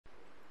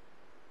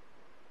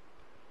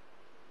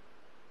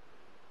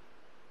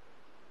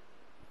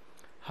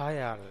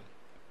Hi all,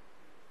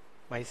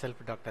 myself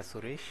Dr.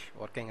 Suresh,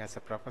 working as a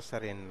professor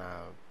in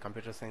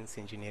Computer Science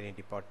Engineering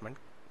Department,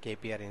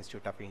 KPR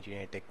Institute of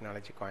Engineering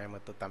Technology,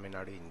 Coimbatore, Tamil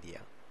Nadu,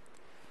 India.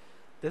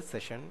 This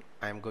session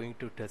I am going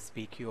to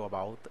speak you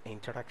about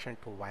introduction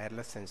to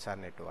wireless sensor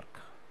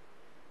network.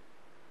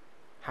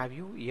 Have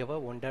you ever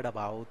wondered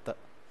about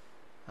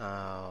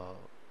uh,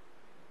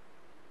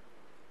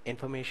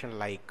 information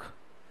like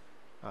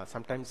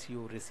sometimes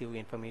you receive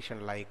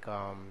information like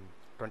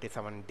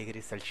 27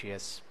 degrees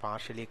Celsius,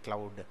 partially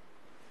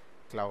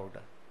cloud,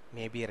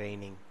 maybe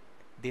raining.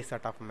 These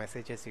sort of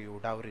messages you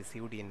would have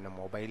received in a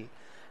mobile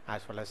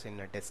as well as in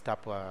a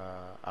desktop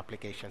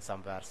application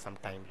somewhere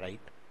sometime,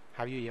 right?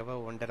 Have you ever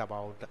wondered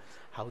about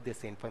how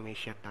this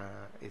information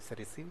is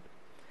received?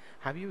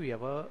 Have you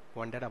ever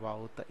wondered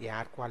about the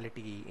air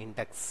quality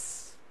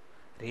index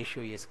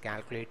ratio is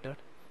calculated,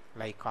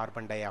 like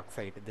carbon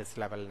dioxide this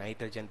level,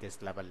 nitrogen this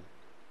level?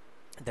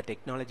 The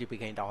technology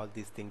behind all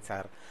these things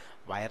are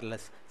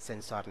wireless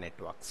sensor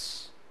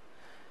networks.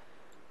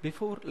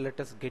 Before let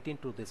us get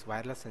into this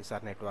wireless sensor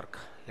network,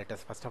 let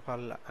us first of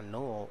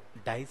all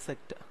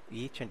dissect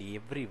each and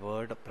every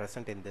word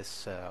present in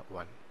this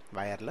one,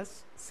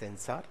 wireless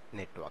sensor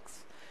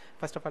networks.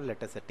 First of all,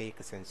 let us take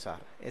a sensor.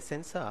 A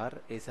sensor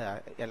is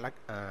a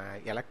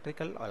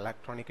electrical or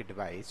electronic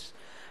device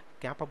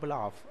capable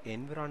of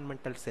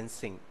environmental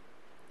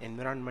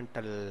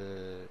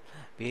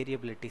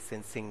variability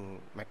sensing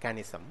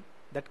mechanism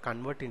that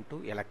convert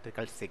into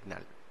electrical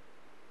signal.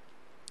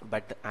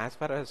 But as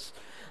far as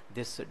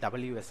this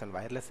WSN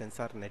wireless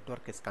sensor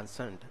network is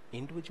concerned,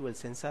 individual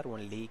sensor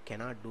only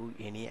cannot do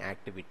any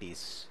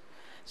activities.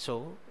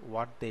 So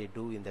what they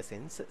do in the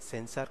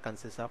sensor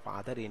consists of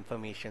other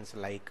informations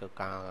like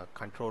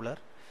controller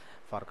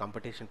for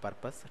computation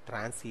purpose,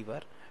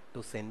 transceiver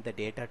to send the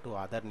data to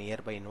other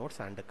nearby nodes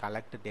and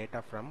collect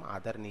data from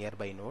other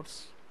nearby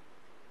nodes,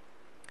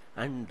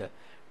 and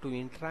to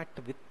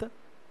interact with the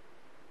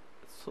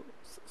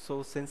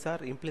so sensor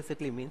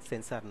implicitly means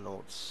sensor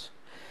nodes.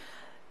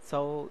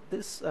 So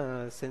this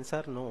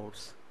sensor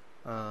nodes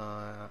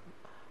uh,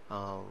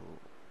 uh,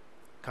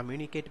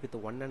 communicate with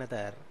one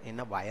another in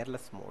a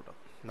wireless mode,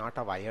 not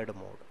a wired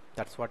mode.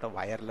 That's what a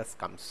wireless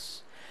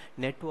comes.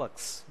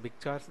 Networks,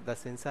 because the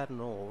sensor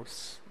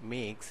nodes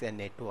makes a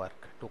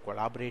network to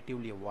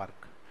collaboratively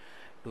work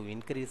to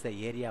increase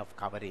the area of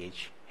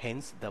coverage.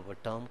 Hence the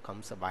term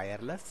comes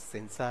wireless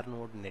sensor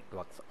node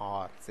networks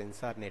or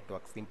sensor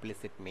networks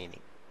implicit meaning.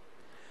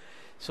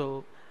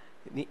 So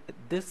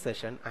this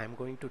session I am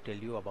going to tell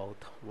you about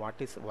what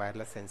is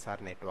wireless sensor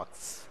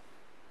networks,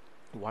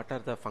 what are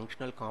the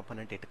functional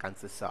component it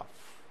consists of,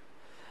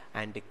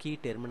 and the key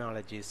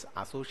terminologies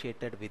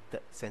associated with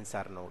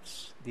sensor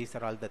nodes. These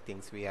are all the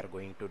things we are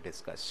going to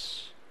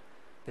discuss.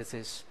 This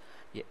is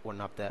one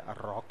of the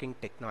rocking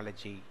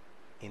technology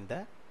in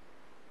the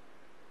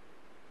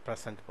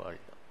present world.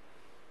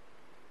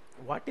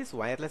 What is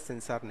wireless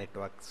sensor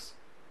networks?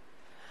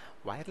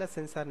 Wireless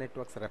sensor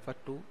networks refer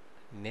to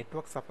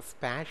networks of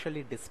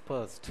spatially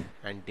dispersed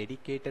and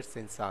dedicated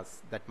sensors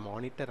that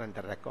monitor and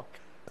record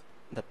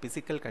the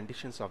physical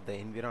conditions of the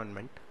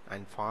environment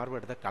and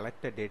forward the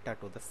collected data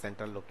to the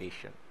central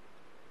location.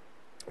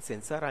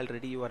 Sensor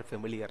already you are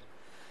familiar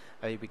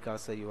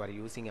because you are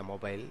using a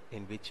mobile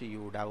in which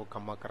you would have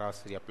come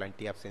across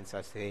plenty of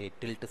sensors, say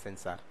tilt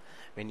sensor.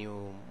 When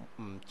you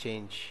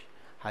change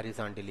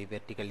horizontally,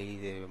 vertically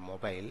the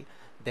mobile,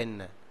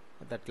 then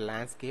that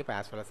landscape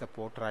as well as the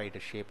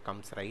portrait shape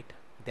comes, right?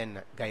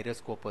 Then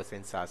gyroscope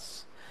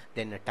sensors,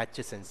 then touch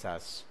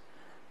sensors,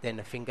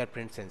 then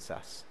fingerprint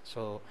sensors.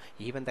 So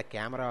even the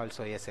camera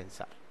also a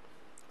sensor.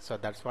 So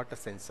that's what the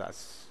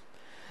sensors.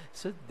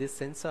 So these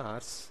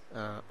sensors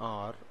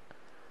are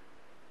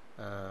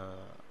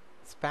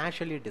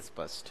spatially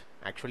dispersed.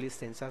 Actually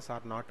sensors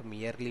are not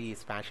merely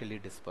spatially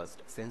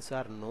dispersed.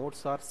 Sensor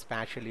nodes are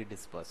spatially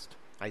dispersed.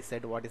 I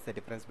said what is the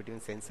difference between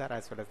sensor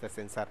as well as the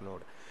sensor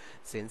node.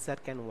 Sensor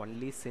can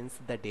only sense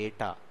the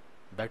data,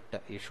 but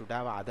you should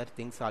have other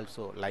things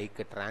also like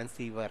a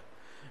transceiver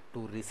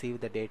to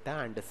receive the data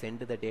and send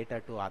the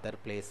data to other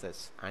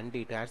places, and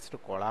it has to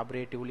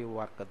collaboratively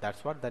work.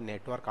 That's what the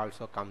network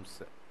also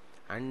comes.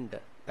 And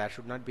there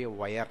should not be a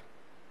wire,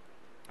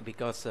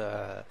 because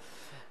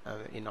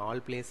in all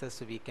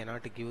places we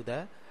cannot give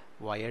the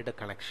wired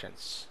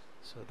connections.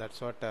 So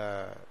that's what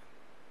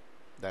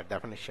the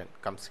definition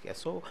comes here.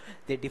 So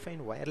they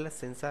define wireless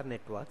sensor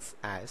networks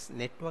as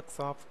networks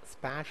of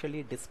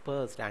spatially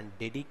dispersed and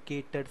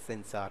dedicated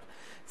sensor.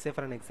 Say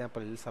for an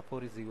example,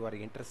 suppose you are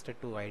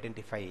interested to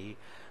identify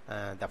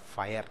the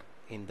fire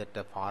in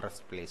that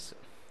forest place.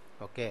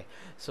 Okay,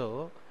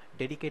 so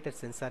dedicated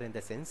sensor in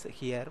the sense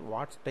here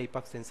what type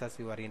of sensors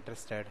you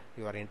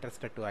are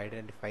interested to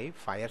identify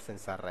fire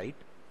sensor, right?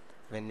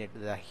 When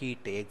the heat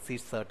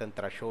exceeds certain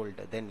threshold,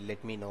 then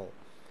let me know.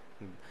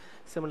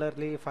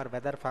 Similarly, for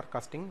weather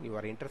forecasting, you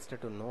are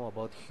interested to know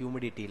about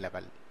humidity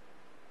level,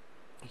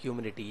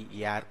 humidity,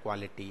 air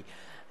quality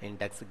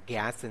index,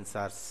 gas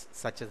sensors,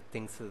 such as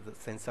things,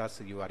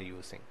 sensors you are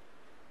using.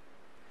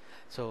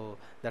 So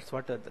that's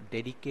what the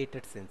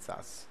dedicated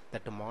sensors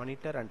that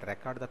monitor and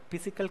record the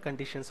physical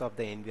conditions of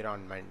the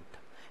environment.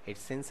 It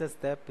senses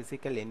the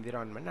physical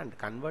environment and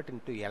convert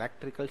into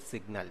electrical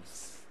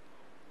signals.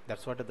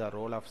 That's what the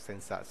role of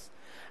sensors,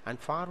 and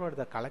forward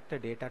the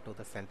collected data to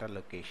the central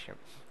location.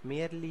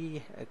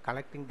 Merely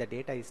collecting the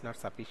data is not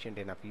sufficient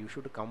enough. You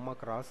should come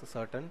across a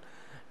certain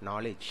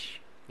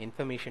knowledge,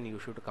 information you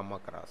should come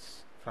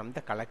across. From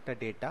the collected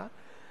data,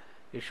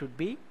 it should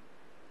be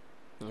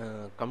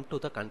come to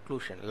the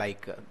conclusion,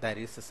 like there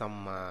is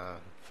some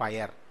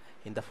fire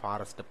in the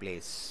forest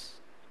place,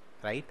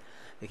 right?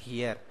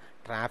 Here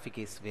traffic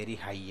is very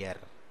higher.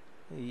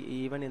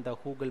 Even in the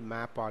Google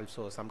map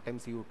also,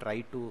 sometimes you try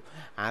to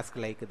ask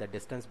like the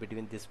distance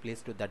between this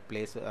place to that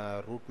place,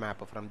 route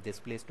map from this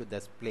place to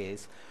this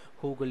place.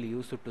 Google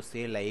used to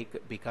say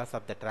like, because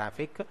of the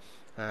traffic,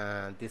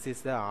 this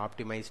is the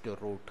optimized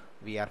route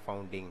we are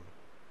founding.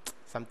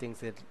 Something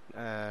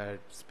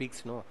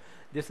speaks no.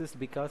 This is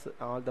because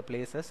all the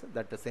places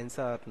that the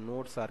sensor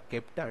nodes are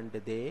kept and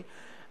they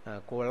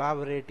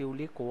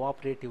cooperatively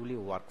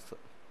works.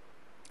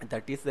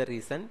 That is the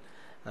reason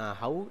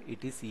how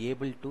it is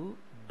able to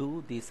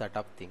do these sort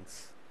of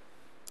things.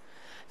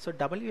 So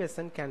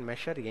WSN can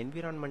measure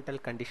environmental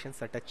conditions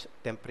such as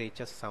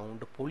temperature,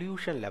 sound,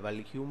 pollution level,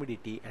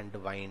 humidity and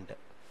wind.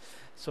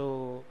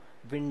 So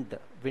wind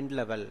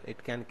level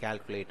it can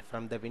calculate.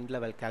 From the wind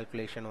level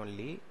calculation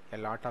only, a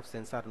lot of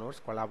sensor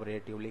nodes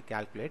collaboratively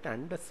calculate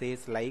and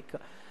says like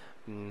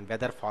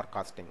weather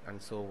forecasting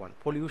and so on.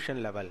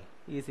 Pollution level,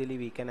 easily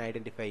we can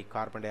identify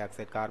carbon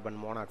dioxide, carbon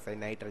monoxide,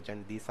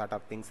 nitrogen. These sort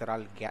of things are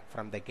all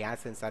from the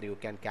gas sensor you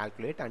can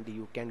calculate, and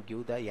you can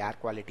give the air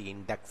quality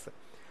index.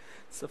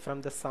 So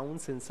from the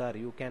sound sensor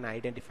you can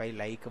identify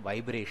like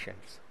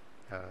vibrations,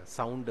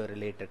 sound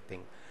related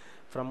thing.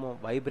 From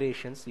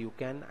vibrations you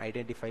can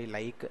identify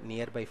like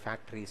nearby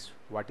factories,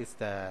 what is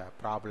the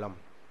problem.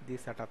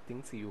 These sort of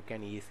things you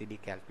can easily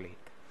calculate.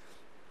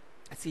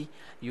 See,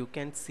 you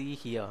can see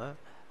here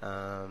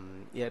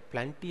yeah,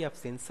 plenty of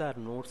sensor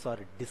nodes are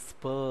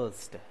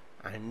dispersed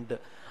and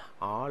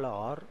all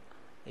are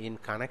in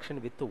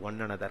connection with one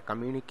another,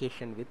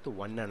 communication with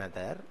one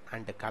another,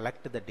 and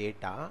collect the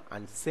data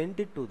and send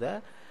it to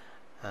the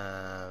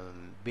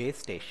base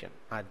station,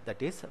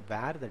 that is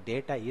where the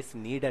data is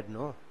needed,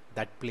 no,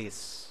 that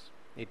place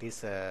it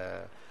is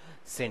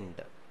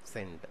send.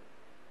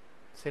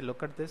 Say,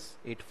 look at this,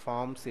 it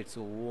forms its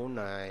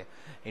own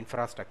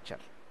infrastructure.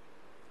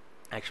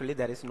 Actually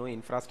there is no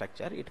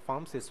infrastructure, it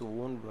forms its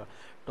own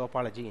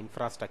topology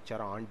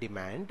infrastructure on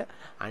demand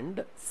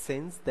and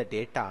sends the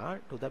data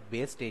to the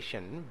base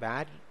station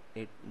where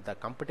the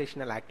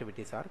computational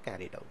activities are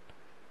carried out.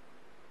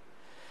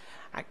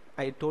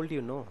 I told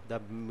you, no, the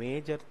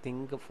major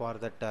thing for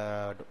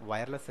that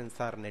wireless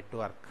sensor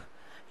network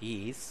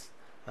is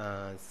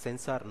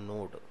sensor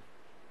node.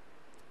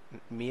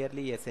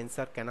 Merely a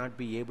sensor cannot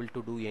be able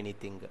to do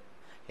anything.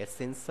 A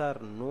sensor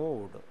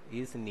node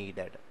is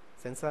needed.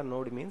 Sensor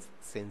node means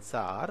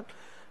sensor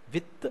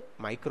with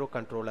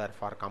microcontroller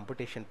for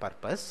computation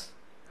purpose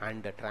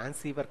and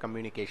transceiver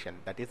communication,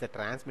 that is the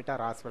transmitter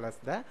as well as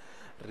the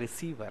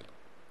receiver,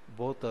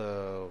 both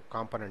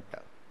component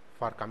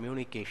for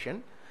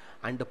communication,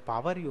 and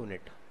power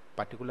unit,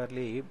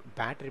 particularly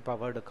battery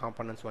powered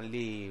components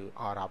only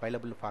are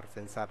available for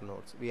sensor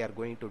nodes. We are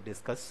going to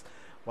discuss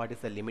what is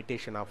the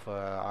limitation of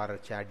or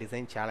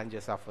design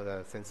challenges of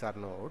sensor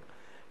node,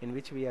 in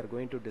which we are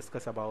going to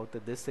discuss about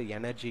this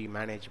energy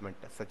management,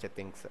 such a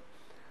things.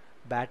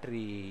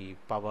 Battery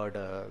powered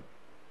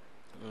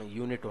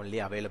unit only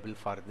available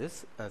for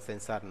this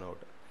sensor node,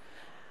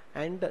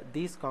 and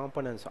these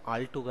components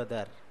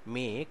altogether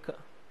make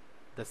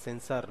the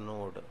sensor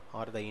node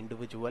or the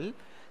individual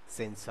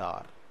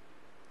sensor.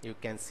 You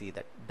can see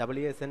that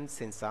WSN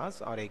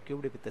sensors are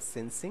equipped with the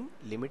sensing,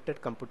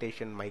 limited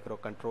computation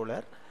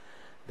microcontroller,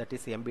 that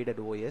is embedded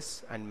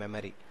OS and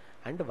memory,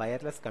 and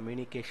wireless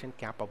communication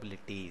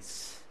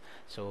capabilities.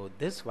 So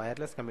this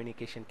wireless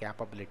communication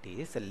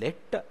capabilities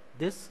let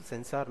this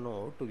sensor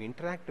node to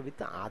interact with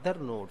the other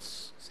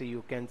nodes. So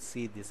you can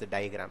see this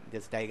diagram.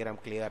 This diagram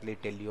clearly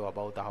tell you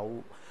about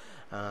how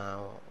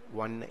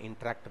one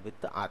interact with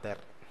the other.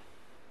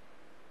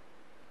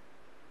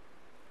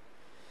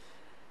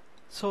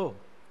 So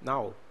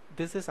now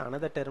this is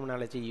another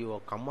terminology you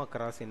have come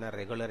across in a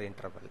regular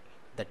interval,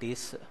 that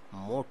is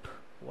Mote.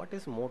 What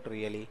is Mote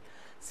really?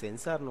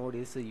 Sensor node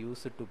is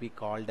used to be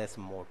called as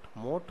Mote.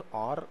 Mote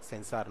or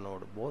sensor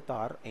node, both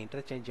are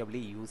interchangeably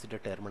used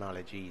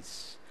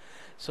terminologies.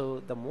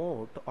 So the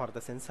Mote or the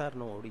sensor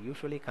node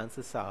usually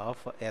consists of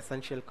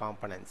essential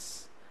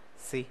components.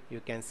 See, you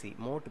can see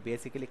Mote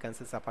basically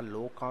consists of a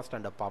low cost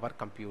and a power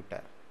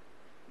computer.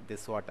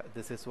 This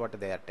is what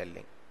they are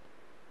telling.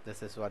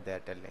 This is what they are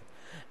telling.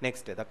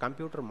 Next, the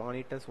computer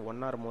monitors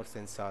one or more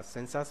sensors.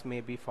 Sensors may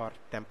be for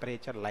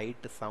temperature, light,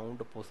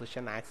 sound,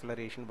 position,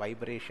 acceleration,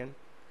 vibration,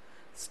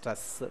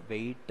 stress,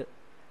 weight,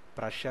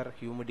 pressure,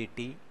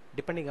 humidity.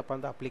 Depending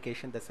upon the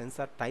application, the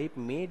sensor type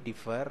may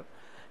differ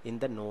in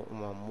the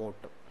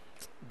Mote.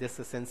 This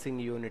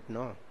sensing unit,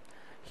 no.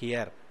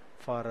 Here,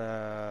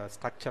 for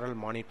structural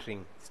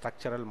monitoring.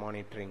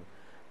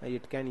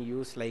 It can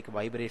use like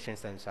vibration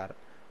sensor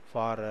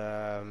for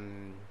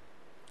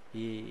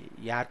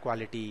air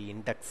quality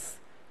index.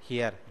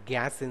 Here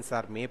gas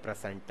sensor may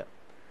present.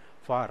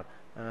 For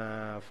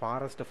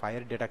forest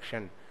fire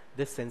detection,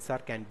 this sensor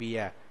can be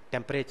a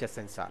temperature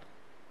sensor,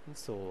 and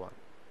so on.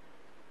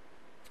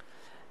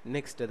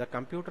 Next, the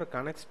computer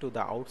connects to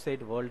the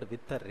outside world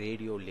with a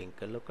radio link.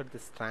 Look at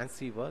this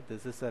transceiver.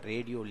 This is a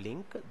radio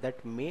link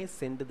that may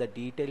send the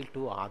detail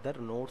to other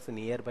nodes,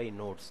 nearby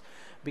nodes,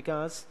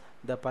 because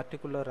the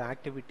particular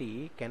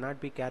activity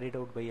cannot be carried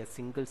out by a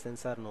single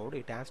sensor node.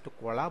 It has to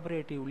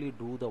collaboratively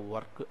do the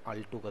work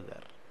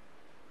altogether.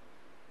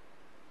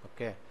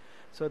 Okay,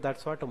 so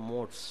that's what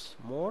modes,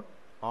 mode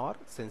or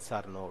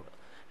sensor node.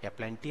 A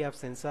plenty of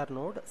sensor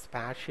node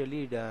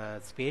spatially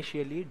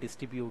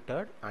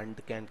distributed and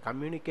can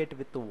communicate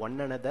with one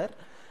another,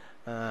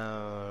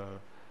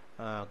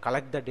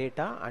 collect the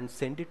data and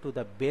send it to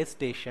the base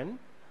station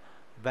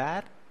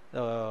where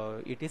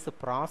it is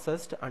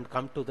processed and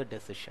come to the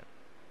decision.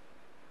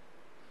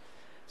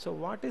 So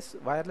what is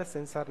wireless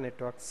sensor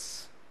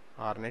networks?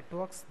 Are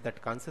networks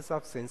that consist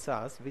of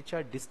sensors which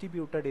are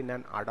distributed in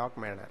an ad hoc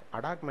manner.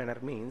 Ad hoc manner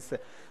means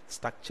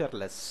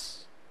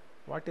structureless.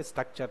 What is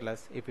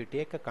structureless? If you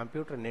take a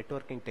computer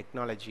networking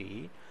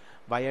technology,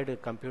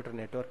 wired computer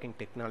networking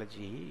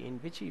technology, in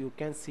which you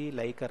can see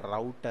like a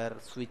router,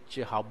 switch,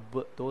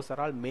 hub, those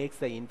are all makes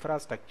the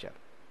infrastructure,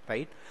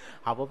 right?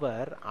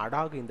 However, ad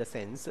hoc in the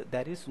sense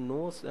there is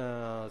no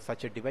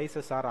such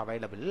devices are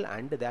available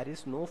and there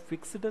is no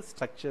fixed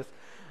structures,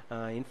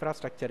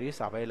 infrastructure is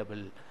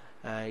available.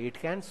 It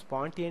can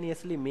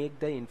spontaneously make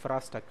the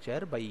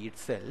infrastructure by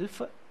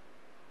itself,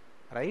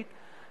 right?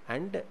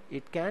 And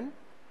it can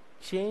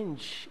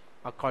change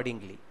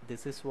accordingly.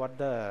 This is what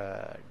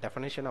the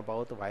definition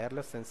about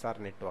wireless sensor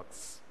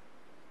networks.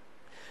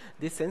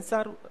 The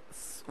sensors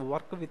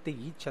work with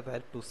each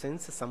other to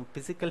sense some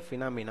physical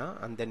phenomena,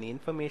 and then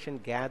information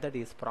gathered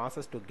is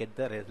processed to get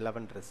the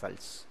relevant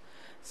results.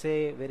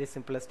 Say very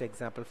simplest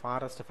example,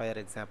 forest fire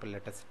example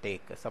let us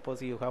take.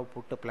 Suppose you have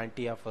put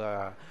plenty of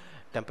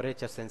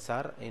temperature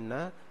sensor in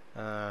a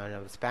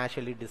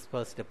spatially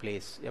dispersed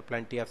place.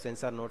 Plenty of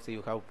sensor nodes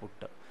you have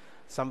put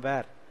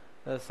somewhere.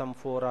 Some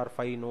 4 or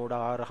 5 node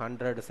or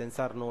 100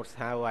 sensor nodes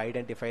have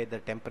identified the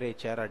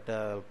temperature at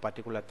a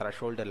particular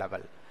threshold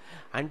level,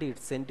 and it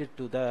sent it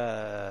to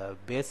the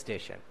base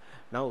station.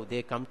 Now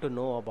they come to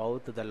know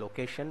about the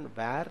location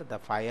where the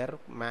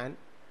fireman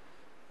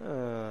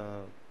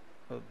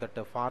that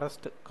the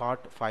forest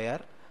caught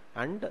fire,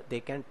 and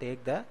they can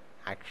take the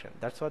action.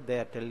 That's what they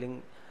are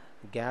telling.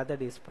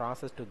 Gathered is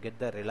processed to get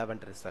the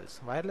relevant results.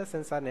 Wireless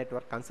sensor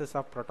network consists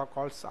of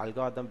protocols,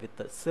 algorithm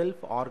with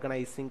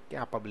self-organizing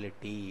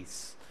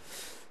capabilities.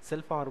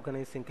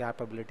 Self-organizing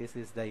capabilities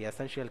is the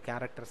essential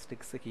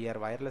characteristics here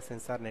wireless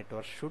sensor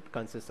network should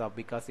consist of,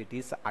 because it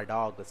is ad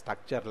hoc,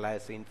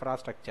 structureless,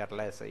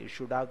 infrastructureless. It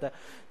should have the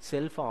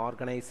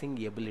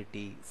self-organizing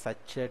ability.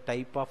 Such a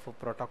type of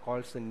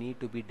protocols need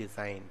to be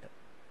designed.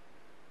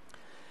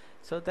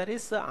 So there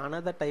is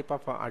another type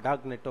of ad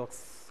hoc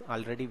networks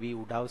already we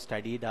would have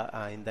studied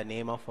in the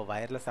name of a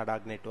wireless ad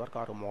hoc network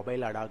or a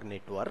mobile ad hoc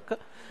network.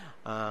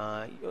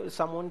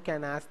 Someone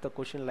can ask the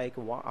question like,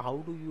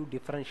 how do you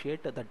differentiate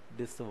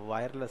this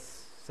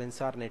wireless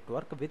sensor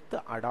network with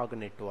the ad hoc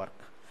network?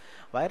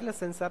 Wireless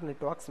sensor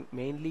networks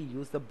mainly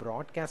use the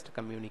broadcast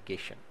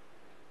communication.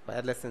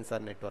 Wireless sensor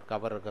network,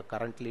 our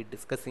currently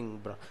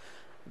discussing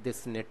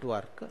this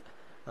network,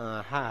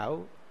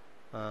 have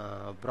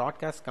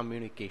broadcast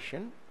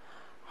communication.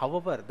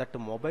 However, that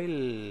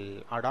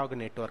mobile ad hoc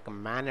network,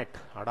 Mote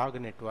ad hoc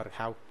network,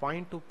 have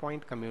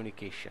point-to-point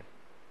communication.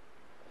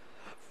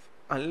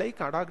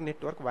 Unlike ad hoc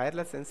network,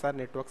 wireless sensor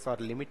networks are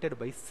limited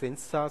by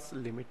sensors'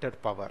 limited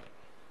power.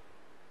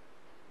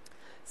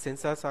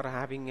 Sensors are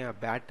having a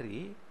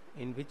battery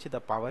in which the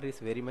power is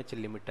very much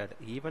limited.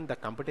 Even the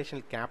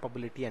computational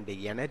capability and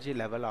the energy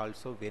level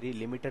also very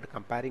limited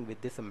comparing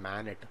with this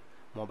Mote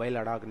mobile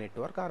ad hoc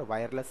network or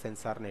wireless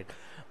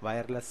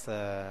wireless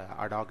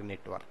ad hoc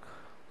network.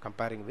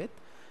 Comparing with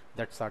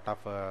that sort of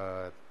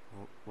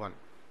one.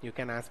 You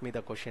can ask me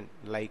the question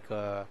like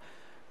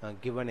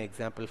give an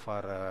example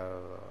for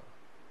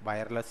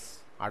wireless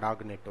ad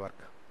hoc network.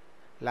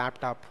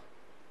 Laptop,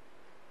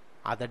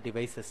 other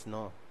devices,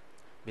 no,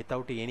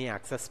 without any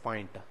access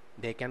point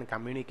they can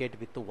communicate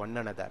with one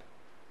another,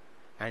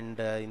 and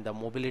in the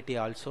mobility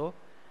also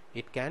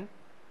it can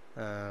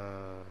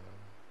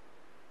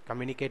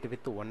communicate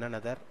with one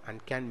another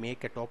and can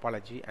make a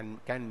topology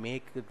and can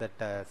make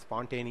that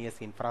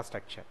spontaneous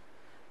infrastructure.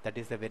 That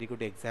is a very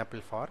good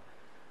example for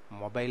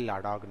mobile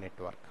ad hoc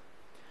network.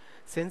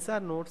 Sensor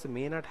nodes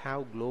may not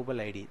have global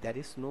ID. There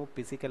is no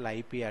physical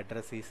IP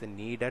address is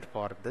needed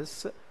for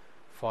this,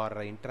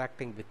 for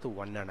interacting with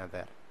one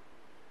another.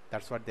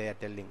 That's what they are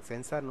telling.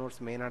 Sensor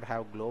nodes may not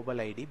have global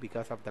ID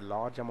because of the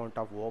large amount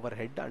of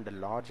overhead and a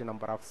large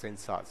number of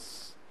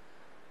sensors.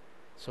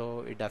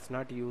 So it does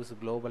not use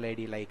global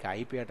ID like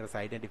IP address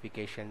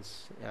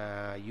identifications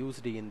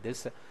used in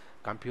this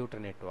computer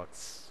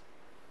networks.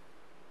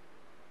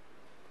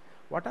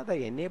 What are the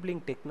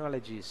enabling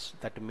technologies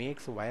that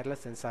makes wireless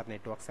sensor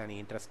networks an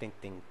interesting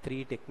thing?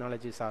 Three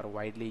technologies are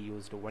widely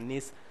used. One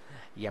is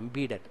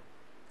embedded,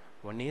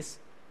 one is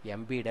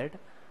embedded,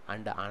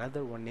 and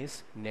another one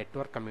is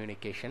network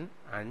communication,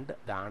 and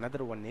the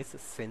another one is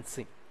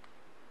sensing.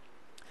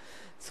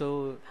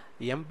 So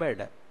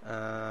embed,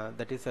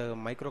 that is a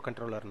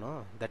microcontroller,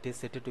 no, that is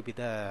said to be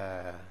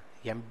the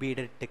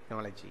embedded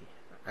technology,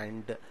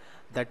 and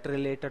that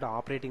related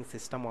operating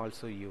system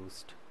also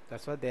used.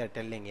 That's what they are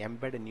telling.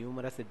 Embed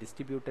numerous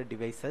distributed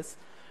devices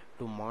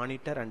to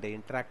monitor and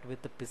interact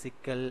with the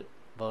physical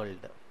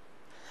world.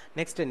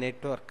 Next,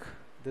 network.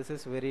 This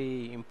is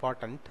very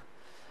important.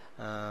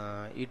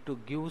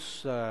 It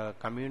gives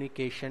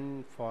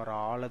communication for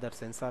all other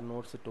sensor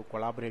nodes to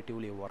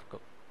collaboratively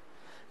work.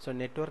 So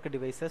network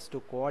devices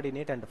to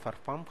coordinate and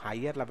perform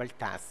higher level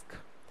tasks.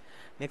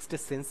 Next,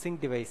 sensing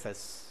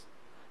devices.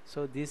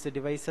 So these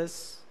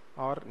devices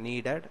are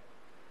needed.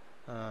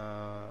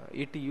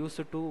 It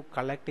used to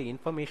collect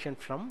information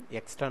from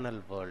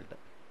external world.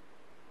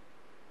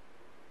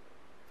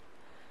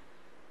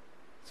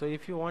 So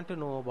if you want to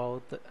know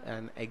about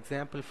an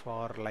example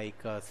for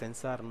like a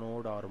sensor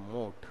node or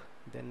Mote,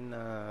 then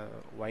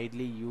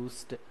widely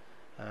used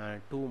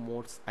two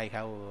modes I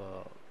have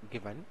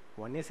given.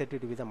 One is said to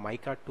be the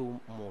Mica 2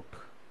 Mote.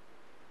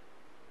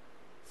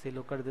 See,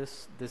 look at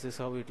this. This is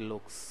how it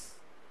looks.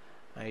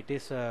 It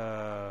is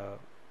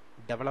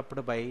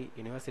developed by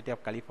University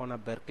of California,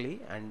 Berkeley,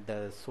 and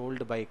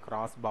sold by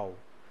Crossbow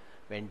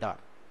vendor.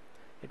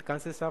 It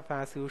consists of,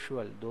 as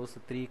usual, those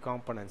three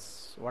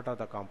components. What are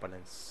the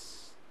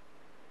components?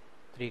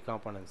 Three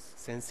components: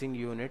 sensing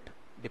unit,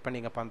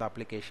 depending upon the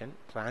application;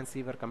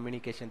 transceiver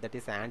communication, that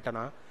is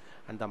antenna,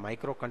 and the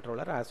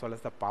microcontroller, as well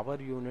as the power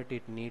unit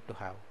it need to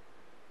have.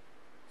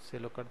 See,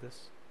 look at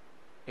this.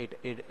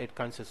 It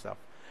consists of.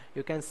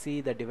 You can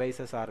see the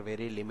devices are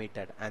very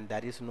limited, and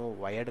there is no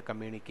wired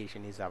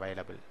communication is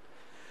available.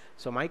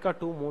 So Mica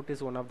 2 Mote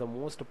is one of the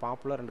most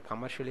popular and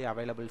commercially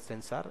available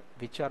sensor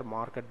which are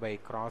marketed by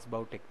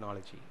Crossbow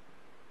technology.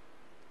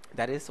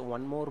 There is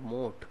one more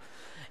Mote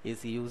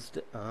is used,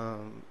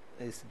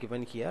 is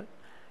given here,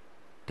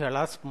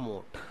 Telesp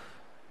Mote.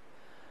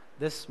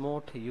 This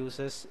Mote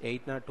uses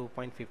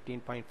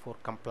 802.15.4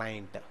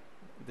 compliant.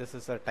 This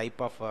is a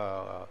type of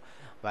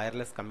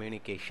wireless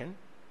communication.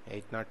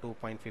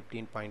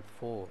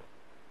 802.15.4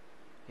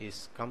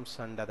 is comes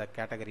under the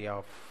category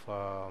of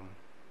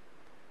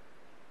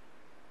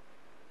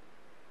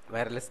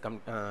wireless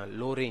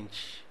low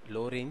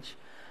range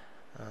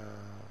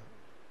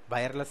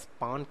wireless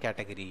PON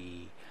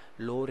category,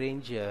 low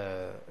range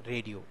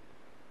radio.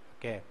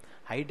 Okay,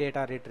 high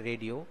data rate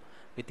radio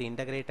with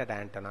integrated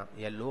antenna,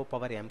 a low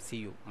power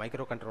MCU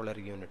microcontroller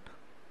unit,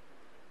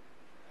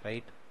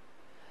 right?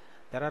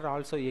 There are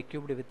also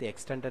equipped with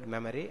extended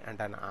memory and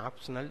an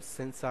optional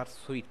sensor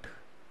suite.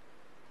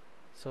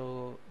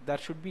 So there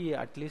should be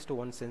at least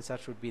one sensor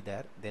should be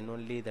there, then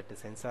only that the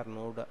sensor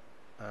node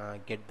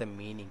get the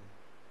meaning.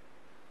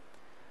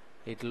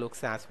 It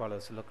looks as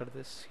follows. Look at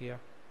this here.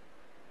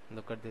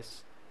 Look at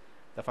this.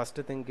 The first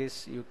thing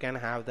is you can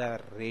have the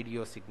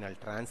radio signal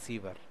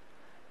transceiver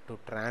to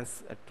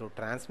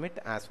transmit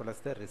as well as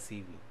the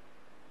receiving.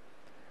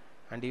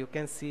 And you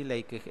can see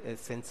like a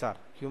sensor,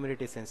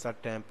 humidity sensor,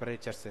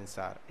 temperature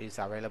sensor is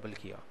available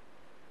here.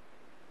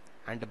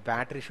 And the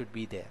battery should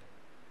be there.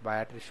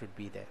 Battery should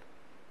be there.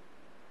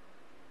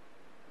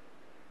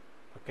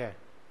 Okay.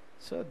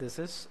 So this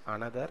is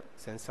another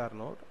sensor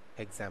node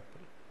example.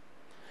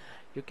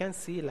 You can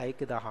see like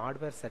the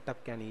hardware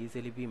setup can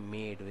easily be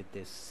made with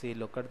this. See,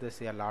 look at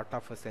this. A lot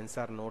of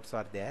sensor nodes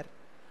are there,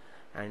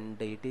 and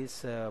it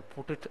is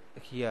put it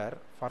here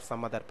for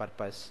some other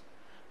purpose.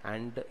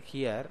 And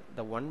here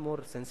the one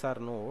more sensor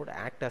node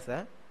act as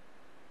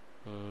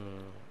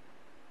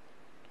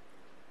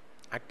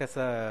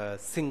a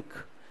sink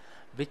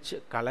which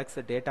collects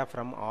the data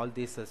from all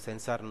these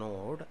sensor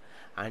node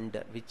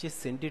and which is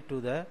sent it to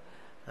the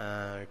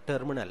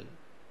terminal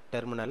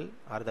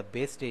or the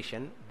base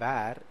station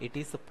where it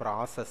is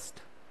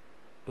processed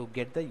to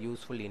get the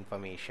useful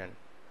information.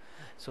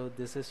 So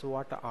this is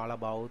what all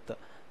about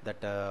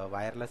that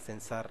wireless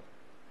sensor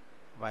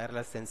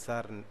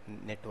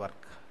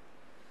network.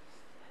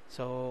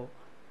 So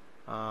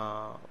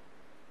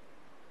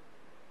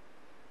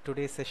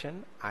today's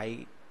session,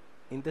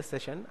 in this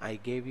session I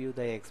gave you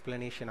the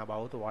explanation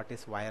about what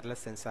is wireless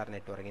sensor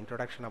network,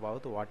 introduction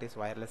about what is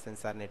wireless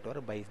sensor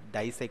network by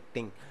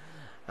dissecting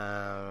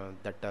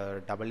that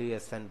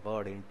WSN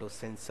word into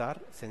sensor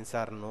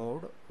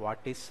node, what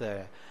is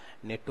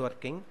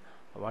networking,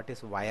 what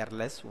is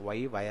wireless,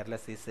 why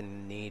wireless is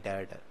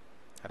needed,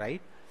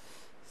 right?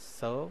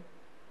 So,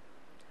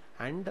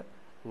 and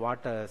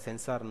what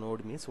sensor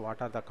node means,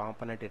 what are the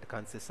component it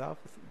consists of,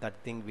 that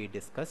thing we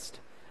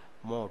discussed.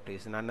 Mote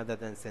is none other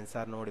than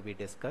sensor node we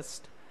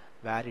discussed,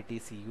 where it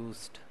is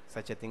used,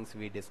 such a things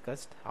we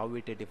discussed, how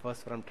it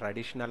differs from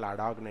traditional ad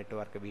hoc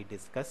network we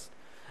discussed,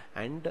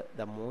 and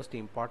the most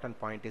important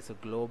point is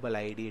global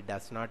ID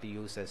does not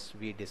uses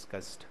we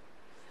discussed.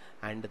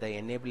 and the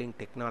enabling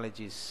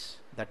technologies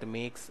that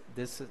makes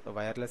this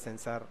wireless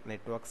sensor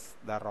networks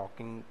the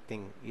rocking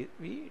thing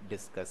we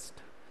discussed.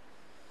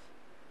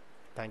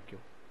 Thank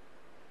you.